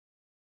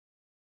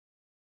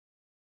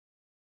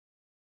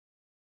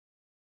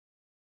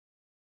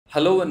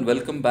Hello and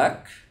welcome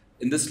back.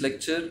 In this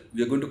lecture,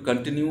 we are going to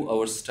continue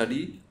our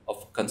study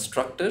of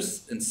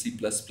constructors in C++.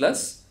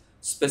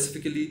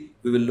 Specifically,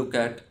 we will look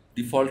at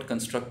default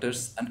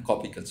constructors and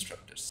copy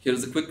constructors. Here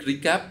is a quick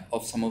recap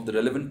of some of the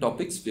relevant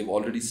topics we have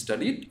already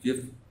studied. We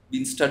have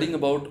been studying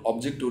about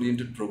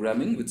object-oriented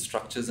programming with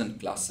structures and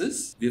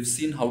classes. We have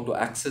seen how to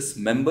access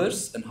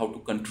members and how to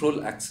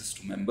control access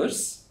to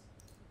members,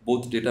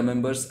 both data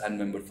members and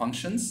member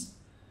functions.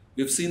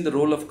 We have seen the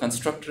role of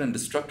constructor and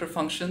destructor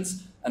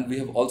functions, and we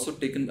have also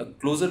taken a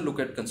closer look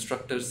at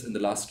constructors in the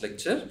last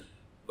lecture,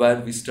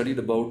 where we studied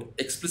about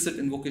explicit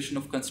invocation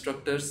of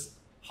constructors,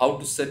 how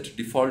to set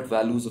default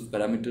values of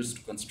parameters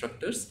to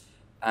constructors,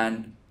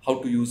 and how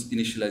to use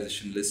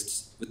initialization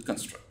lists with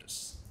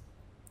constructors.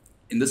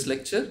 In this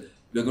lecture,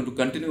 we are going to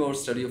continue our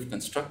study of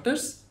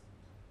constructors.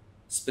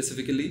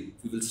 Specifically,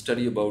 we will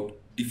study about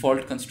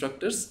default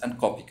constructors and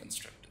copy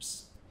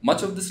constructors.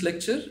 Much of this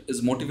lecture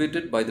is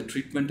motivated by the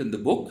treatment in the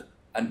book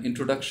An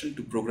Introduction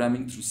to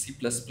Programming Through C++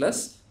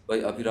 by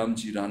Abhiram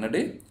G.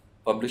 Ranade,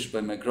 published by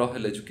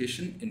McGraw-Hill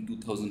Education in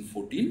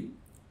 2014.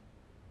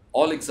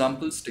 All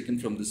examples taken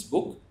from this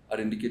book are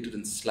indicated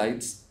in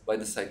slides by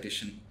the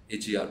citation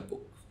AGR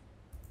book.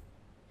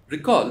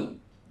 Recall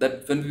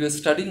that when we were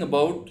studying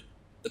about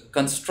the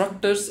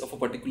constructors of a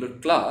particular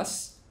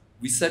class,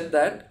 we said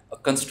that a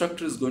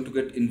constructor is going to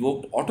get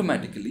invoked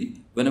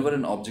automatically whenever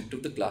an object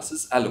of the class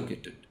is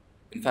allocated.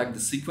 In fact, the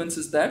sequence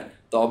is that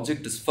the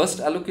object is first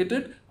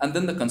allocated and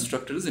then the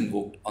constructor is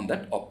invoked on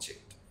that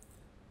object.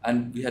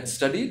 And we had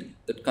studied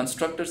that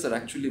constructors are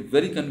actually a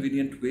very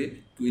convenient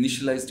way to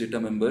initialize data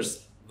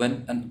members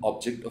when an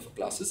object of a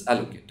class is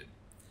allocated.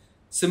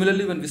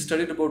 Similarly, when we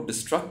studied about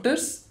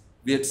destructors,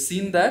 we had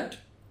seen that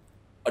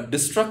a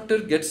destructor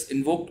gets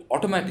invoked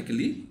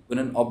automatically when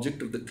an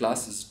object of the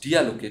class is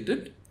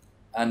deallocated.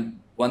 And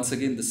once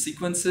again, the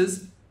sequence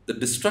is the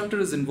destructor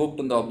is invoked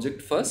on the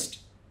object first,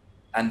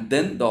 and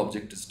then the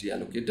object is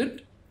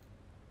deallocated.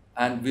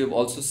 And we have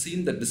also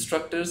seen that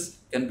destructors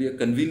can be a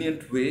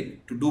convenient way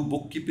to do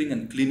bookkeeping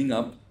and cleaning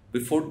up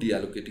before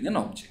deallocating an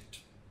object.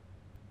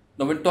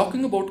 Now, when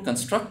talking about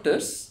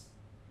constructors,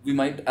 we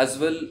might as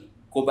well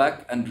go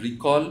back and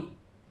recall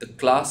the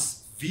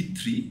class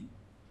V3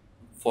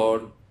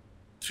 for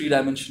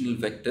three-dimensional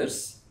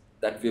vectors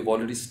that we have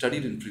already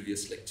studied in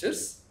previous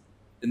lectures.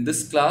 In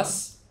this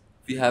class,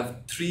 we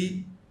have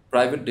three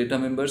private data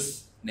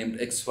members named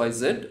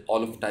XYZ,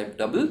 all of type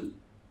double,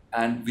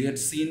 and we had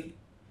seen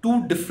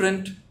two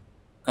different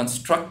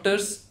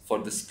constructors for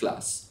this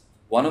class.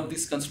 One of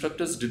these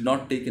constructors did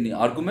not take any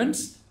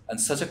arguments,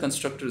 and such a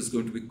constructor is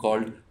going to be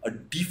called a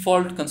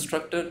default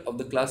constructor of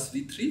the class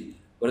V3,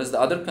 whereas the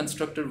other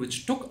constructor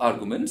which took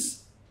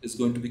arguments is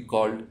going to be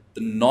called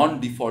the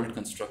non-default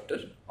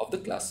constructor of the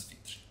class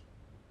V3.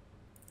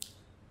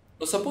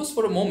 Now suppose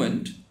for a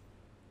moment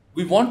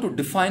we want to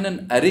define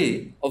an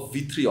array of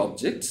V3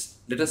 objects.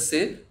 Let us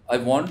say I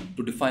want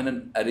to define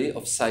an array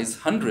of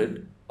size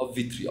 100 of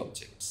V3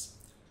 objects.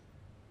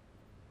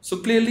 So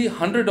clearly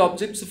 100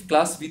 objects of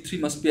class V3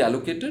 must be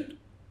allocated,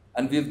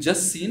 and we have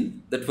just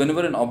seen that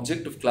whenever an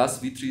object of class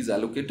V3 is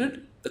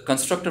allocated, the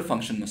constructor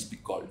function must be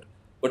called.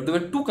 But there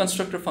were two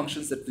constructor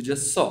functions that we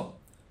just saw.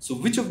 So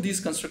which of these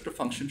constructor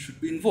functions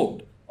should be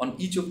invoked on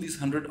each of these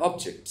 100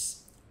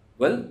 objects?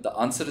 Well, the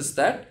answer is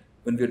that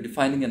when we are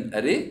defining an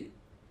array,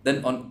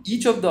 then on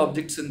each of the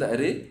objects in the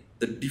array,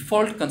 the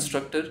default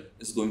constructor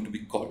is going to be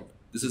called.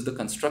 This is the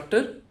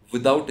constructor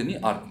without any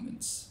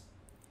arguments.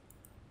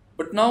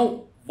 But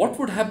now, what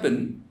would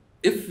happen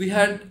if we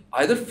had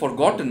either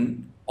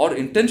forgotten or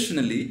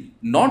intentionally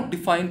not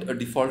defined a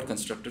default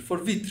constructor for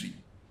V3?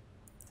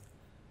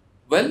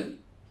 Well,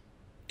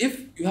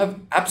 if you have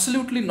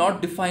absolutely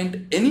not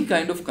defined any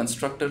kind of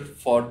constructor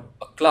for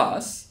a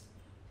class,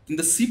 then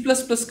the C++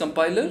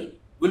 compiler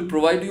will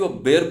provide you a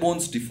bare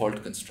bones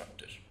default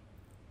constructor.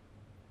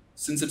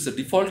 Since it's a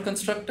default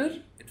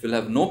constructor, it will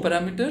have no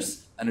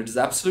parameters and it is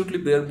absolutely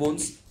bare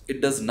bones. It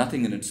does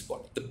nothing in its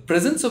body. The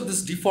presence of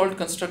this default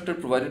constructor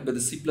provided by the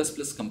C++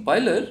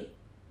 compiler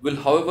will,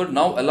 however,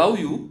 now allow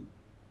you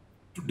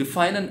to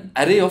define an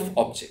array of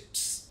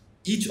objects.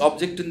 Each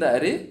object in the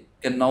array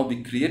can now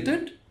be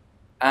created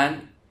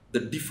and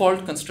the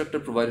default constructor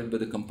provided by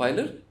the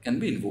compiler can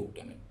be invoked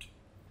on it.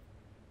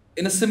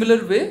 In a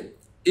similar way,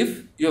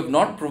 if you have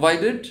not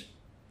provided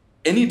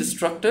any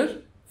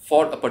destructor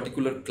for a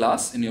particular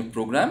class in your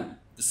program,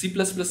 the C++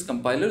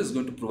 compiler is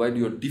going to provide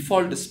you a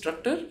default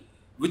destructor,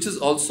 which is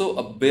also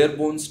a bare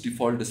bones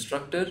default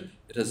destructor.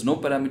 It has no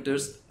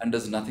parameters and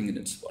does nothing in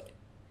its body.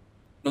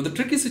 Now the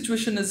tricky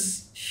situation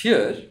is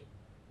here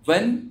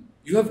when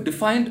you have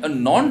defined a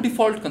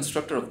non-default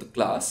constructor of the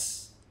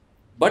class,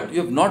 but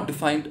you have not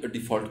defined a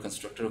default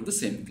constructor of the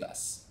same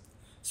class.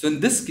 So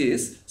in this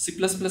case, C++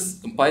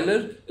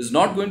 compiler is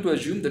not going to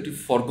assume that you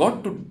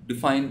forgot to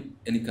define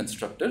any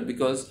constructor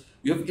because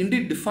you have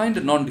indeed defined a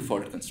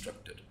non-default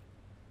constructor.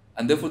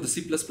 And therefore the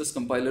C++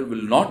 compiler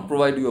will not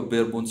provide you a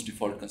bare bones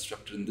default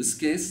constructor in this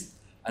case.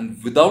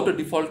 And without a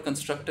default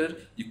constructor,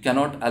 you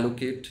cannot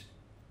allocate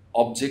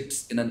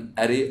objects in an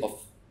array of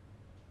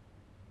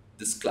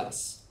this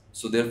class.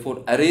 So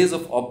therefore, arrays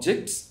of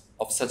objects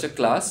of such a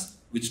class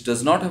which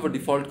does not have a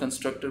default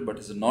constructor but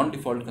is a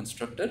non-default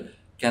constructor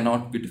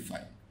cannot be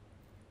defined.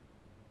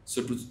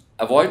 So to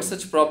avoid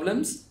such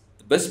problems,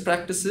 the best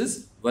practice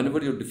is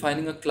whenever you're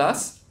defining a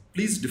class,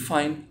 please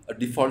define a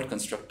default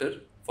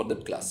constructor for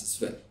that class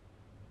as well.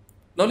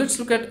 Now let's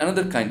look at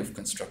another kind of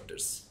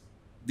constructors.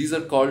 These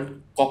are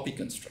called copy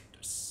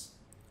constructors.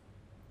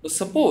 Now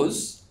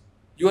suppose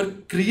you are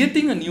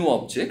creating a new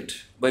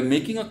object by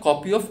making a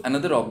copy of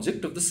another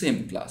object of the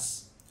same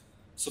class.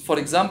 So for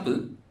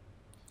example,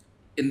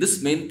 in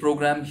this main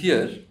program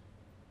here,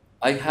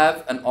 I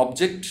have an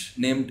object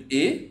named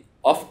A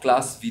of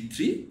class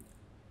V3,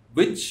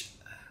 which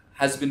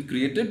has been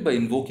created by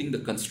invoking the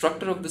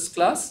constructor of this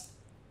class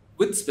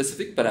with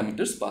specific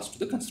parameters passed to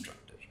the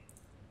constructor.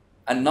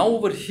 And now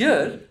over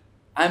here,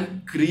 I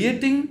am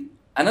creating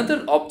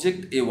another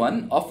object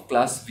A1 of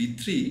class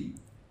V3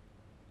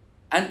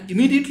 and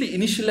immediately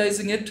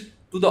initializing it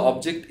to the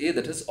object A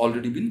that has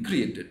already been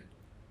created.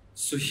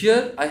 So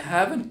here I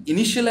have an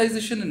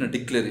initialization and a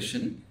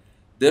declaration.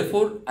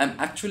 Therefore, I am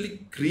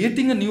actually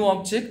creating a new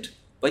object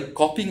by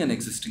copying an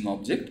existing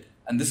object,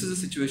 and this is a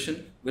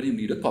situation where you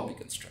need a copy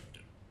constructor.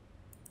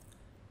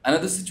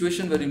 Another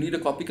situation where you need a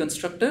copy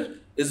constructor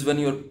is when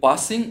you are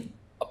passing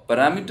a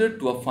parameter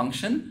to a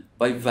function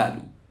by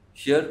value.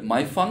 Here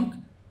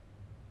myfunc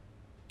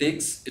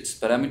takes its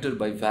parameter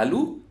by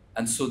value,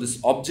 and so this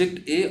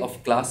object A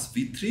of class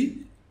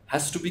V3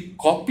 has to be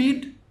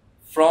copied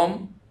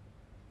from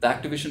the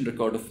activation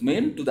record of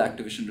main to the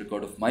activation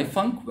record of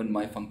myfunc when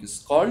myfunc is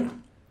called,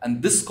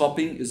 and this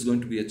copying is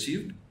going to be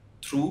achieved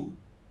through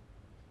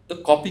the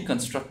copy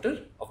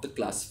constructor of the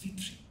class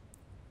V3.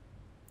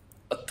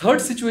 A third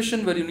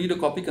situation where you need a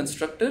copy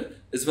constructor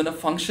is when a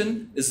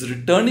function is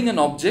returning an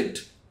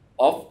object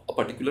of a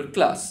particular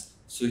class.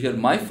 So here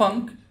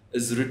myfunc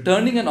is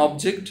returning an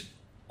object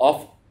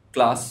of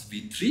class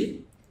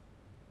V3,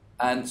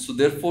 and so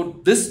therefore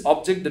this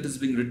object that is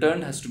being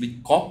returned has to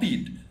be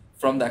copied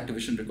from the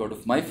activation record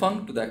of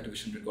myfunc to the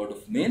activation record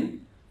of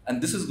main,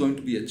 and this is going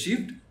to be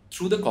achieved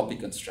through the copy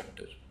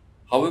constructor.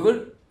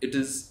 However, it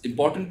is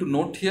important to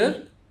note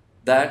here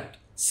that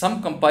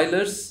some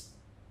compilers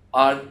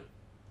are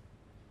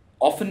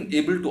often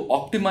able to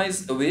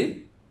optimize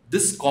away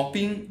this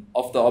copying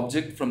of the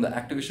object from the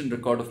activation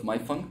record of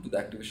myfunc to the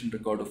activation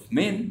record of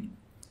main,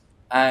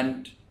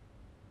 and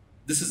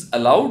this is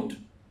allowed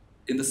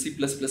in the C++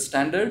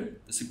 standard.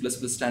 The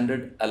C++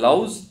 standard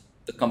allows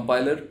the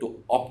compiler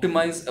to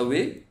optimize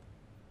away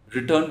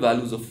return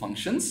values of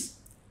functions,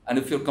 and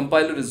if your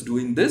compiler is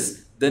doing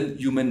this, then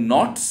you may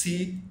not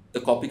see the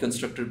copy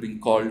constructor being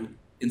called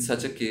in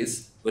such a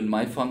case when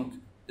myfunc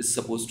is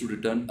supposed to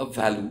return a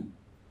value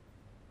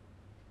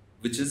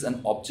which is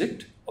an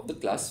object of the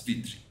class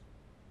V3.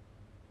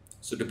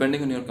 So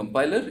depending on your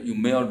compiler, you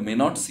may or may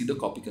not see the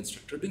copy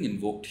constructor being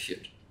invoked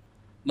here.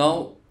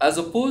 Now, as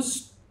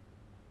opposed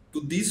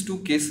to these two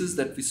cases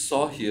that we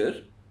saw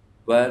here,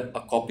 where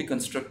a copy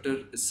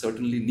constructor is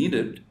certainly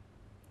needed,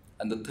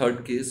 and the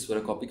third case where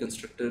a copy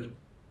constructor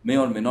may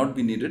or may not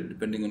be needed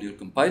depending on your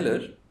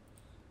compiler,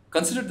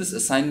 consider this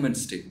assignment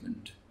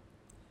statement.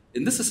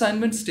 In this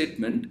assignment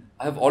statement,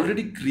 I have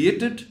already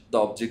created the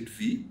object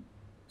V.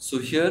 So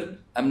here,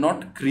 I'm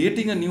not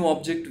creating a new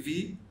object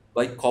V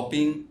by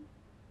copying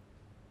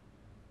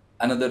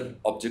another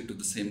object of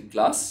the same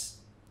class.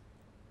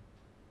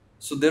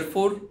 So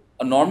therefore,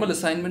 a normal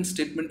assignment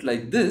statement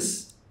like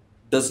this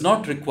does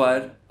not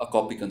require a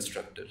copy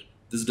constructor.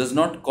 This does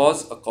not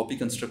cause a copy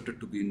constructor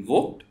to be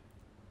invoked.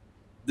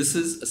 This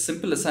is a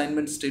simple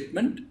assignment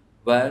statement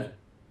where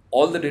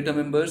all the data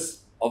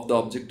members of the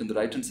object on the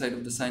right hand side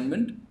of the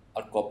assignment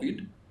are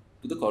copied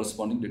to the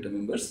corresponding data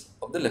members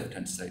of the left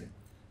hand side.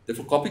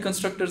 Therefore, copy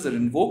constructors are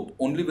invoked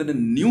only when a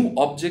new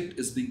object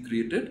is being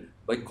created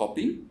by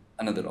copying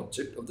another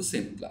object of the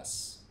same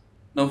class.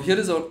 Now here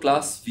is our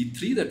class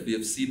V3 that we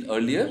have seen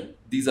earlier.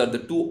 These are the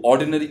two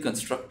ordinary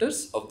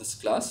constructors of this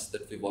class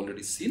that we've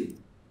already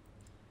seen.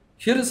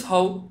 Here is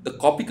how the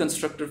copy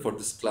constructor for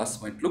this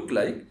class might look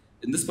like.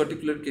 In this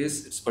particular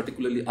case, it's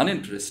particularly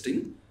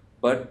uninteresting,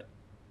 but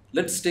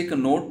let's take a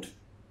note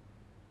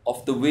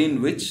of the way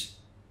in which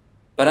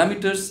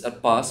parameters are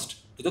passed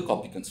to the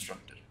copy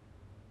constructor.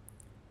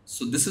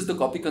 So this is the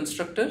copy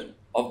constructor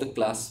of the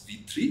class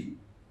V3.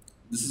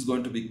 This is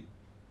going to be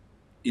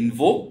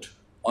invoked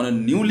on a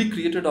newly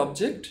created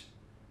object,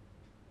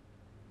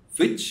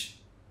 which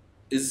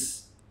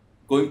is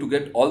going to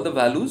get all the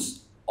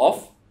values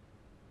of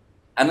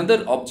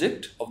another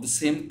object of the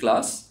same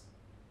class,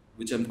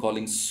 which I'm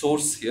calling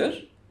source here.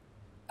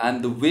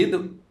 And the way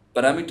the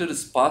parameter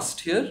is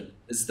passed here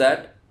is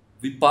that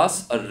we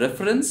pass a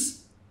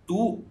reference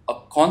to a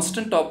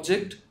constant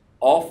object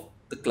of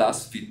the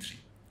class V3.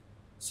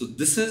 So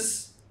this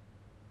is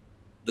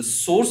the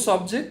source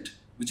object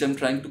which I'm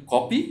trying to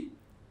copy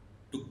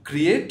to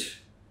create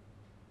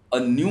a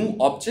new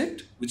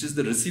object, which is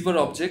the receiver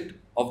object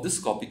of this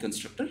copy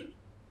constructor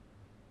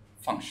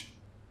function.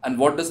 And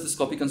what does this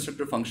copy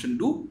constructor function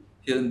do?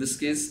 Here in this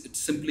case, it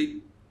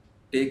simply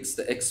takes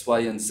the X, Y,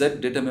 and Z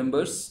data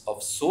members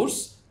of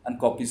source and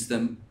copies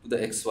them to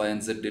the X, Y,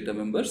 and Z data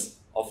members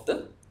of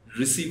the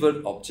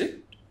receiver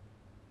object,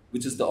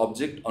 which is the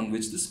object on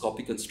which this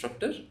copy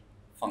constructor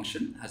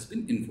function has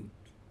been invoked.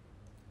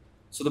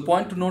 So the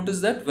point to note is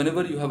that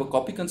whenever you have a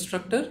copy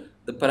constructor,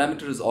 the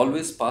parameter is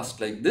always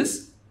passed like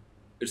this.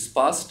 It's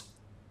passed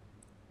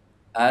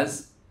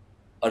as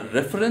a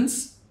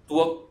reference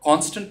to a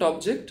constant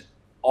object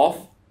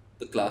of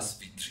the class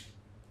V3.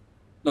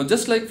 Now,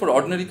 just like for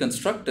ordinary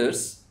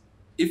constructors,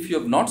 if you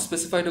have not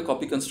specified a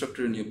copy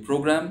constructor in your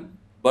program,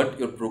 but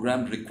your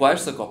program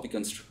requires a copy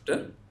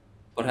constructor,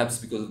 perhaps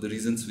because of the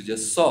reasons we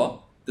just saw,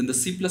 then the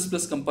C++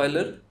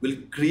 compiler will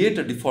create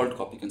a default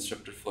copy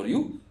constructor for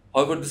you.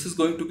 However, this is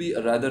going to be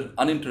a rather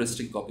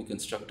uninteresting copy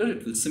constructor.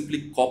 It will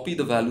simply copy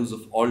the values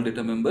of all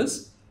data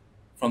members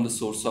from the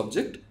source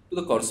object to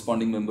the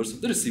corresponding members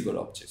of the receiver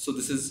object. So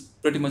this is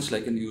pretty much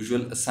like an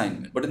usual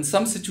assignment. But in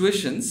some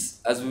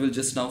situations, as we will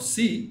just now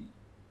see,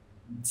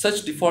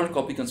 such default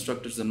copy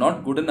constructors are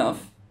not good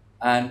enough,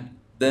 and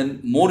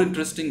then more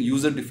interesting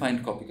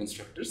user-defined copy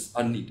constructors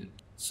are needed.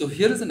 So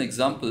here is an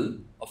example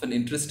of an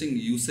interesting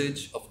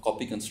usage of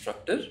copy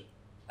constructor,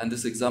 and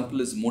this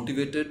example is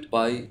motivated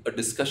by a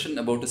discussion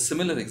about a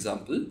similar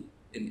example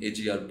in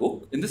AGR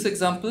book. In this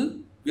example,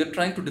 we are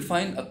trying to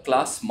define a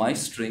class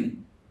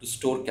myString to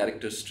store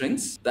character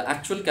strings. The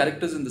actual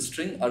characters in the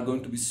string are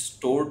going to be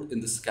stored in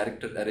this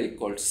character array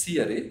called C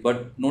array,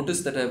 but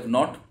notice that I have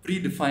not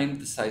predefined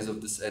the size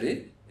of this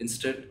array.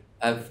 Instead,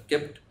 I have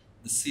kept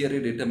the C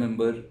array data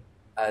member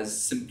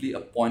as simply a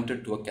pointer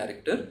to a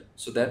character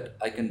so that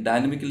I can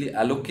dynamically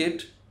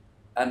allocate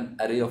an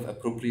array of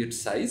appropriate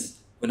size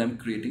when I'm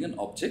creating an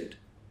object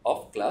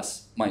of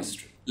class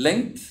myString.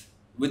 Length,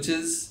 which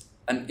is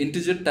an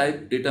integer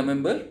type data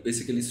member,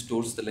 basically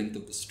stores the length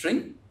of the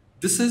string.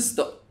 This is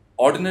the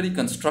ordinary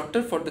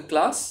constructor for the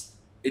class.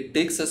 It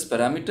takes as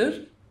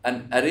parameter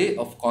an array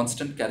of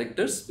constant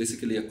characters,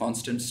 basically a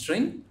constant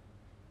string.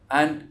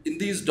 And in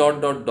these ...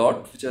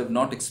 which I have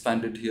not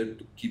expanded here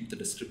to keep the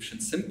description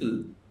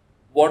simple,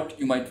 what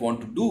you might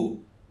want to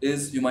do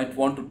is you might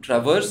want to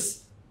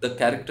traverse the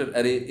character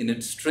array in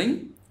its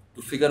string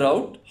to figure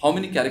out how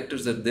many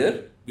characters are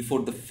there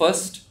before the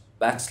first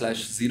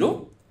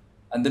 \0,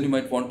 and then you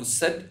might want to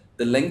set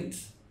the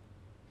length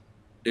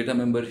data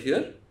member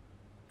here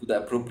to the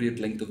appropriate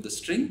length of the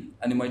string,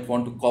 and you might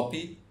want to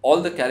copy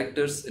all the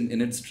characters in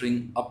init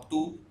string up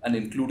to and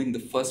including the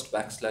first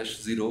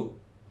 \0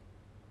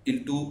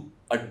 into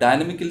a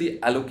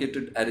dynamically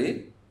allocated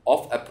array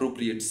of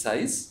appropriate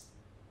size,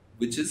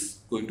 which is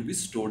going to be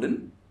stored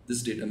in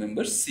this data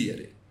member C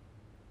array.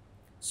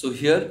 So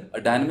here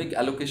a dynamic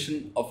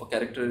allocation of a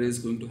character array is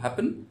going to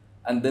happen,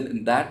 and then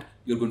in that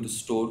you're going to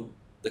store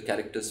the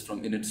characters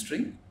from init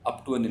string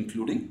up to and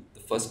including the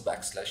first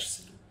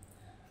 \0.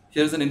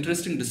 Here's an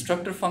interesting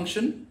destructor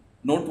function.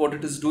 Note what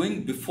it is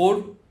doing.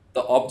 Before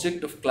the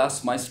object of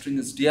class myString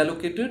is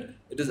deallocated,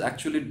 it is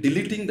actually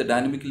deleting the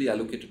dynamically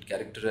allocated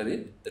character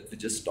array that we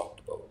just talked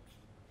about.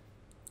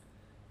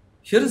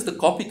 Here is the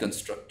copy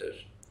constructor.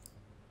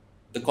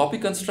 The copy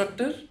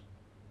constructor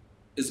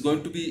is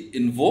going to be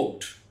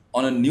invoked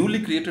on a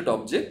newly created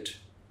object,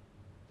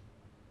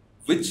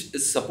 which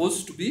is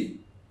supposed to be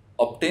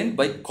obtained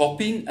by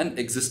copying an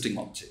existing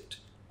object.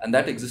 And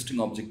that existing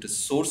object is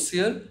source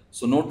here.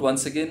 So note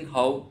once again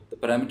how the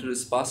parameter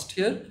is passed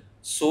here.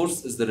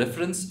 Source is the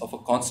reference of a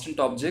constant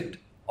object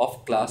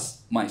of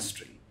class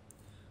myString.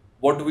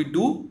 What do we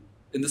do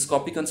in this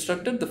copy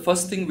constructor? The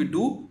first thing we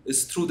do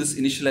is through this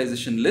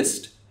initialization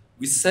list,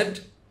 we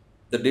set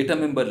the data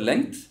member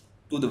length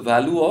to the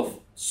value of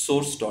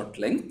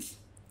source.length.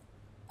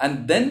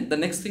 And then the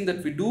next thing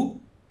that we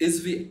do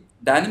is we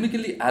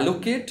dynamically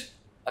allocate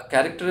a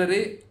character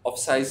array of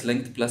size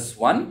length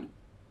 +1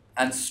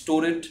 and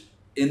store it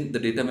in the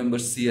data member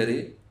C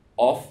array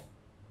of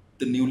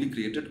the newly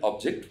created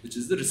object, which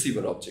is the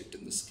receiver object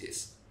in this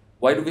case.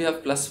 Why do we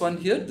have +1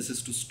 here? This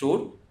is to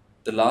store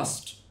the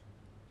last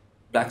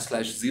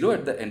 \0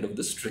 at the end of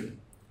the string.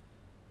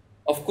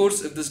 Of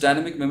course, if this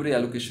dynamic memory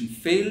allocation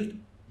failed,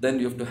 then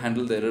you have to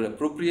handle the error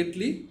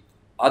appropriately.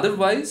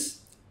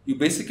 Otherwise, you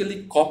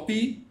basically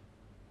copy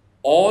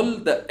all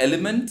the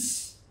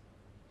elements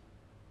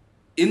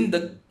in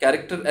the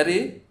character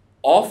array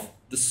of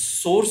the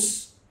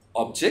source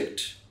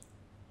object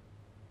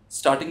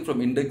starting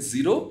from index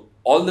 0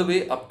 all the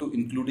way up to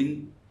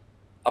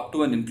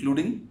and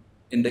including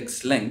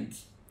index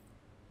length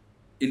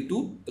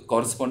into the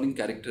corresponding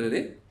character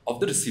array of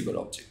the receiver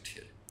object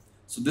here.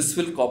 So this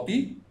will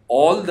copy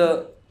all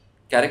the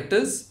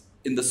characters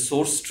in the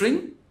source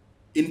string,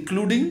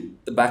 including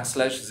the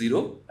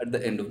 \0 at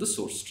the end of the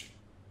source string.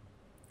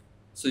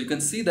 So you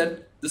can see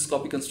that this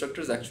copy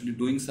constructor is actually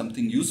doing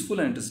something useful,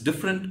 and it is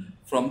different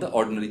from the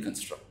ordinary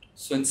constructor.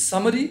 So in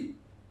summary,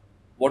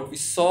 what we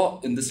saw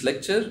in this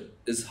lecture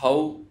is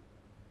how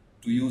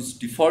to use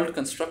default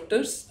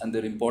constructors and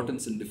their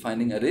importance in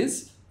defining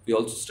arrays. We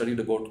also studied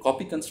about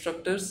copy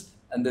constructors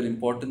and their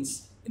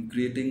importance in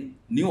creating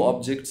new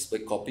objects by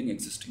copying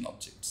existing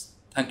objects.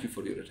 Thank you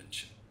for your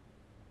attention.